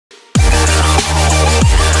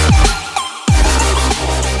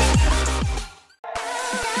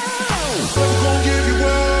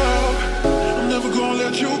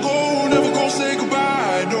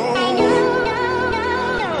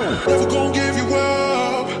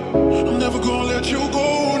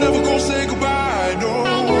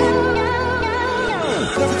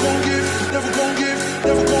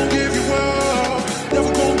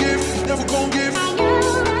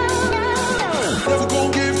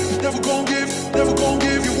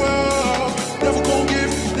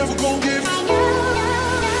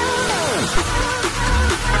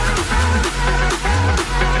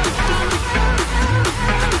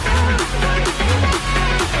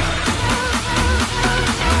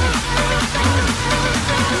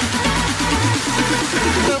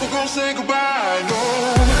Say goodbye, no.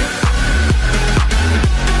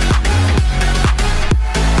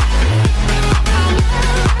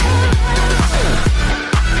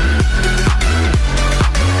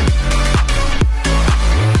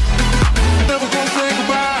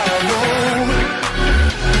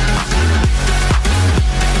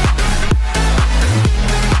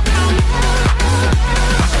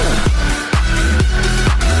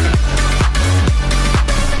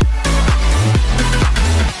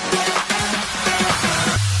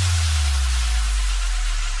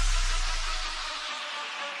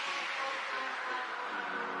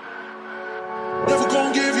 Never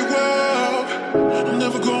gonna give you up. I'm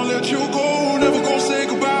never gonna let you go. Never gonna say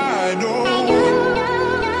goodbye, no.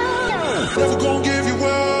 Never gonna give you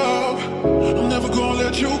up. I'm never gonna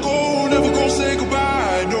let you go. Never gonna say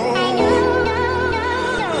goodbye, no.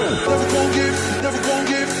 Never gonna give you up. Never gonna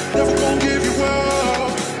give. Never gonna give you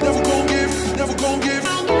up. Never gonna give. Never gonna give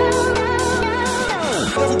you up.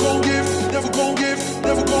 Never gonna give.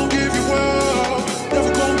 Never gonna give you up.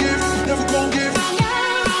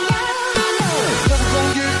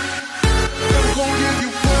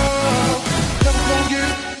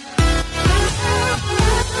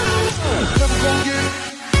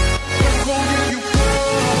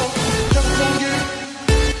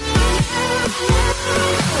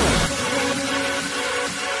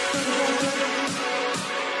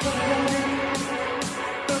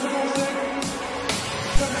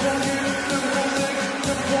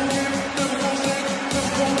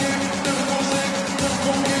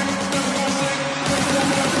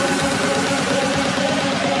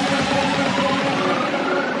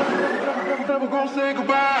 Never gonna say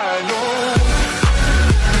goodbye, no.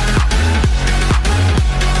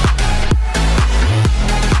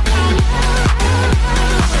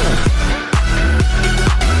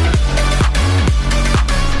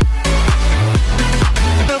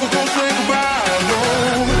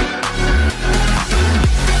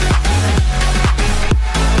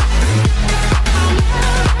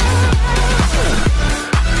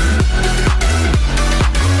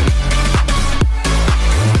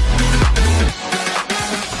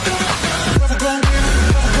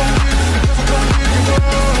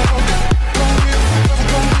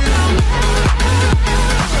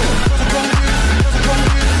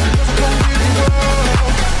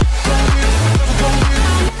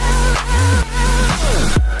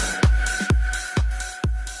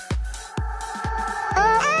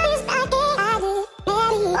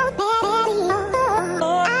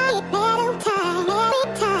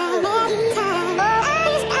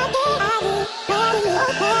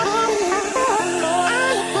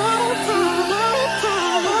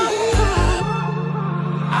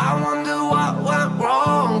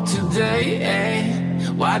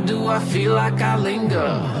 Why do I feel like I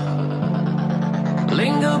linger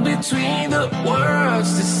between the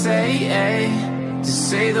words to say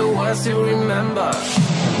the words to remember.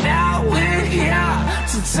 Now we're here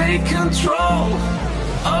to take control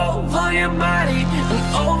over your body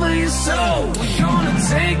and over your soul. We're gonna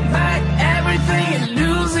take back everything and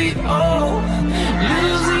lose it all,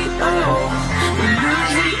 lose it all,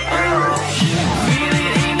 lose it all. Feel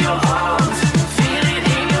it in your arms, feel it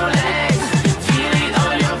in your legs, feel it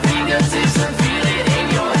on your fingertips and feel it in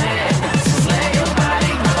your head. Just let your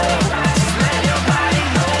body go, just let your body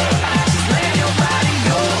go, just let your body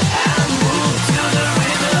go and move to the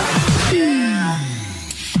rhythm.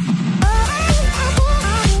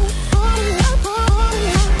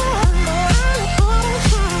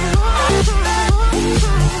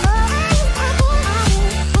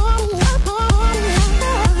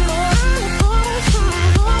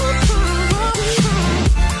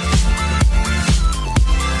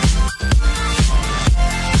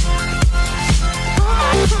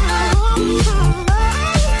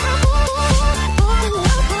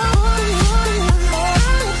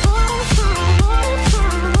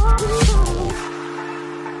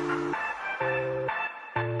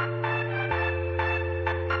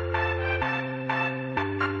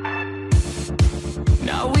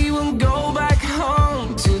 Now we won't go back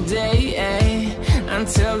home today,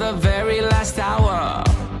 until the very last hour.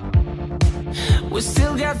 We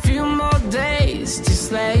still got a few more days to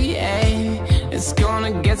slay, It's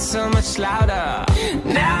gonna get so much louder.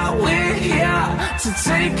 Now we're here to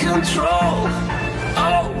take control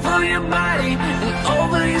over your body and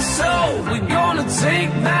over your soul. We're gonna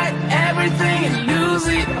take back everything and lose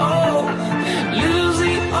it all, lose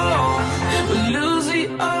it all.